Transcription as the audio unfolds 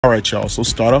Alright y'all, so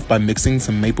start off by mixing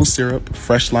some maple syrup,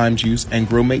 fresh lime juice, and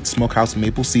Grill Mate Smokehouse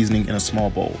maple seasoning in a small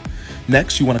bowl.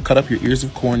 Next, you want to cut up your ears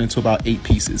of corn into about 8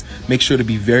 pieces. Make sure to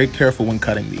be very careful when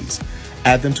cutting these.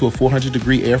 Add them to a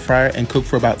 400-degree air fryer and cook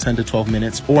for about 10 to 12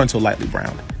 minutes or until lightly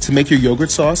browned. To make your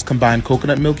yogurt sauce, combine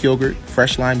coconut milk yogurt,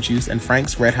 fresh lime juice, and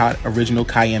Frank's Red Hot Original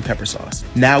Cayenne Pepper Sauce.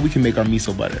 Now we can make our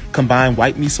miso butter. Combine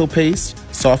white miso paste,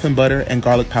 softened butter, and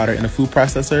garlic powder in a food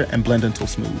processor and blend until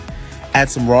smooth. Add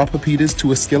some raw pepitas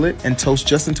to a skillet and toast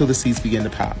just until the seeds begin to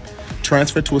pop.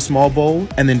 Transfer to a small bowl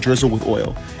and then drizzle with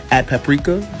oil. Add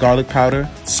paprika, garlic powder,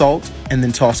 salt, and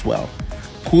then toss well.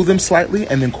 Cool them slightly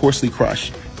and then coarsely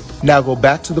crush. Now go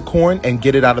back to the corn and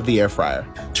get it out of the air fryer.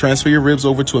 Transfer your ribs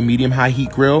over to a medium-high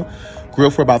heat grill.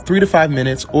 Grill for about 3 to 5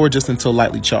 minutes or just until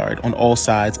lightly charred on all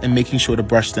sides and making sure to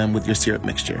brush them with your syrup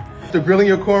mixture. After grilling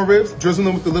your corn ribs, drizzle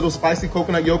them with a little spicy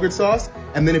coconut yogurt sauce,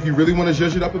 and then if you really want to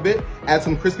zhuzh it up a bit, add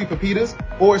some crispy pepitas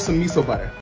or some miso butter.